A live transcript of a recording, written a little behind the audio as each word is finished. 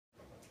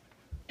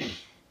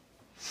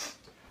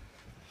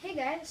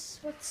guys,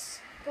 what's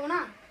going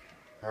on?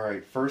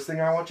 Alright, first thing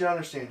I want you to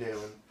understand,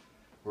 Dalen,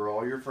 we're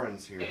all your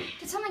friends here.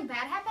 Did something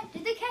bad happen?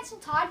 Did they cancel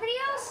Todd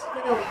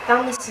videos? No, we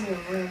found this in your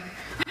room.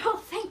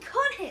 Oh, thank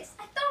goodness.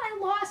 I thought I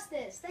lost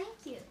this. Thank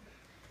you.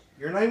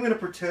 You're not even going to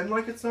pretend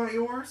like it's not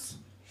yours?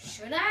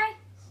 Should I?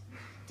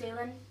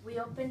 Dalen, we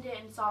opened it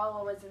and saw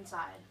what was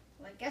inside.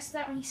 Well, I guess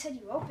that when you said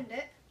you opened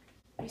it.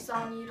 We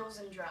saw needles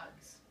and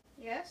drugs.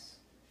 Yes.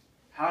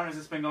 How long has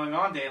this been going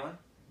on, Dalen?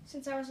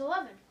 Since I was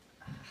 11.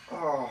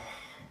 Oh.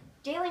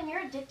 Dalen,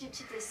 you're addicted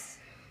to this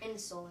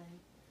insulin.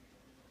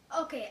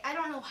 Okay, I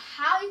don't know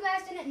how you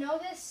guys didn't know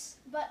this,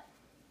 but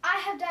I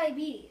have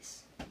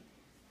diabetes.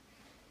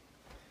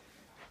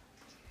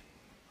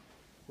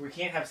 We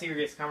can't have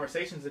serious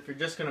conversations if you're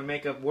just going to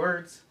make up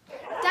words.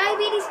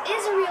 Diabetes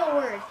is a real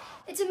word.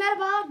 It's a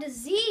metabolic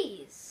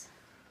disease.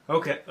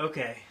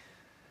 Okay.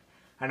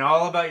 I know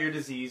all about your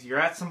disease. You're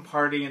at some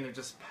party and they're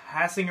just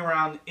passing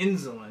around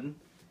insulin.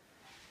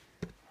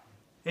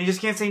 And you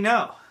just can't say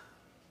no.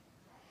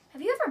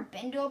 Have you ever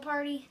been to a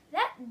party?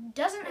 That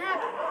doesn't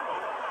happen.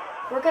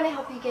 We're gonna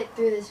help you get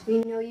through this.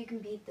 We know you can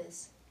beat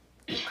this.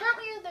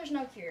 Currently, there's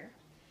no cure.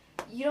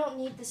 You don't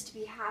need this to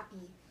be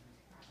happy.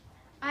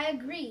 I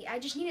agree. I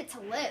just need it to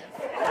live.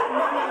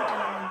 No,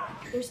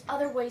 Dalen. There's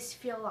other ways to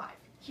feel alive.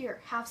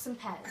 Here, have some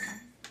Pez.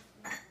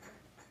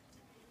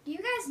 Do you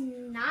guys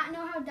not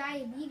know how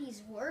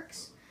diabetes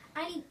works?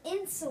 I need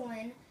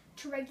insulin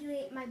to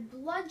regulate my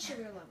blood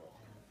sugar level.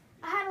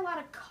 I had a lot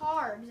of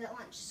carbs at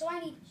lunch, so I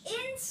need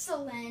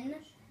insulin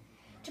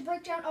to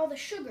break down all the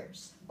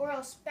sugars, or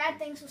else bad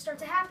things will start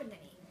to happen to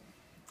me.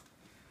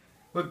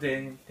 Look,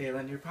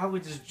 Dalen, you're probably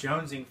just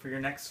jonesing for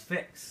your next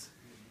fix.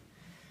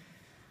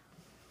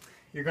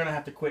 You're going to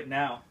have to quit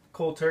now.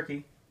 Cold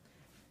turkey.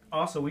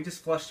 Also, we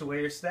just flushed away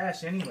your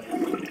stash anyway.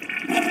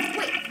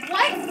 Wait,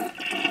 what?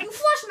 You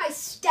flushed my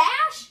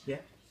stash?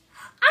 Yeah.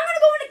 I'm gonna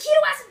go into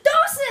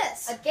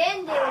ketoacidosis!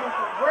 Again, Dalen, with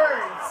the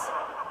words.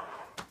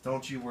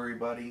 Don't you worry,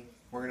 buddy.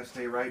 We're going to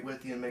stay right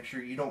with you and make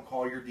sure you don't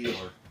call your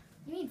dealer.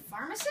 You mean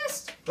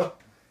pharmacist?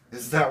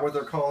 Is that what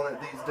they're calling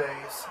it these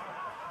days?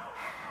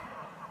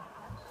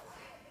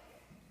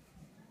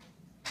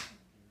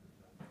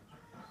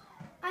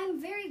 I'm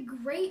very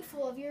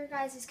grateful of your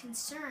guys'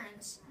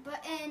 concerns,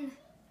 but in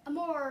a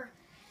more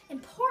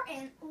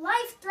important,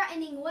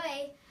 life-threatening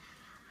way,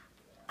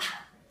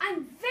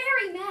 I'm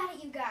very mad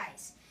at you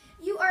guys.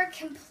 You are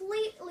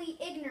completely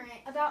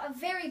ignorant about a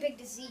very big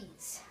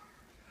disease.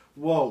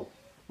 Whoa,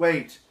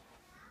 wait.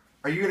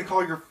 Are you going to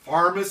call your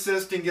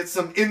pharmacist and get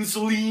some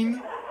insulin?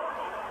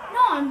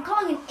 No, I'm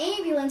calling an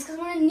ambulance because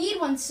I'm going to need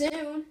one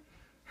soon.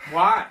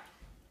 Why?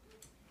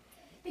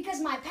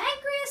 Because my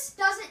pancreas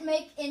doesn't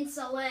make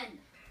insulin.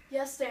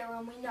 Yes,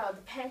 Dalen, we know.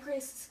 The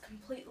pancreas is a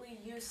completely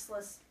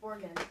useless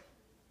organ.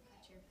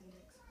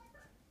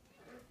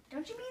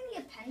 Don't you mean the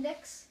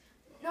appendix?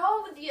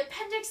 No, the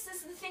appendix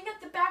is the thing at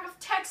the back of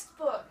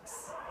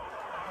textbooks.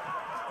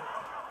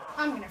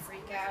 I'm going to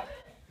freak out.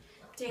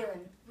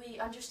 Dalen, we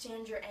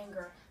understand your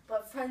anger,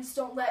 but friends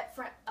don't let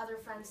other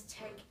friends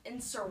take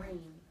insulin.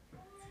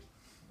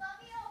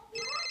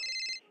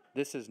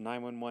 This is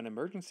 911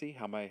 emergency.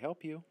 How may I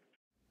help you?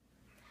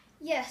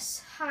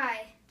 Yes,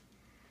 hi.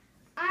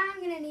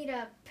 I'm going to need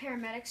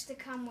paramedics to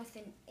come with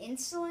an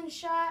insulin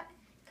shot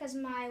because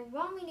my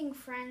well-meaning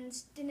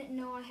friends didn't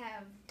know I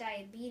have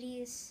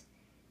diabetes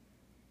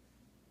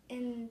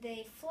and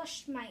they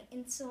flushed my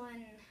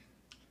insulin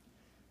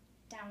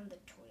down the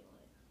toilet.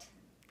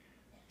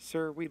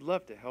 Sir, we'd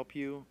love to help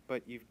you,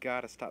 but you've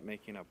got to stop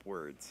making up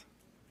words.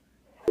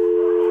 Come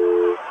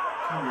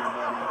here,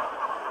 buddy.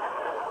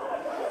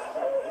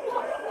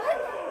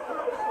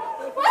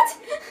 What?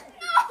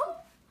 No!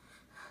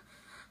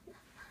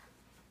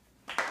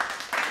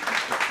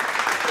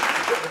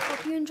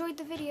 Hope you enjoyed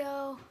the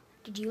video.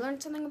 Did you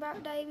learn something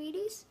about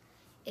diabetes?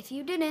 If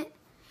you didn't,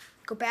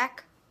 go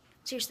back.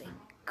 Seriously,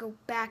 go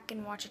back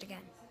and watch it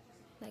again.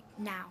 Like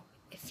now,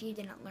 if you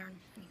didn't learn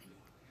anything.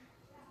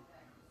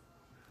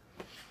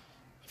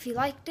 If you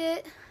liked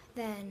it,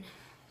 then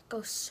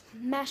go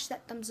smash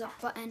that thumbs up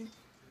button.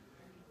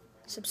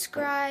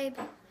 Subscribe,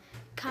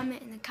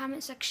 comment in the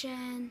comment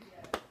section,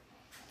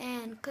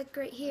 and click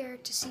right here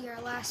to see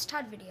our last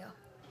Todd video.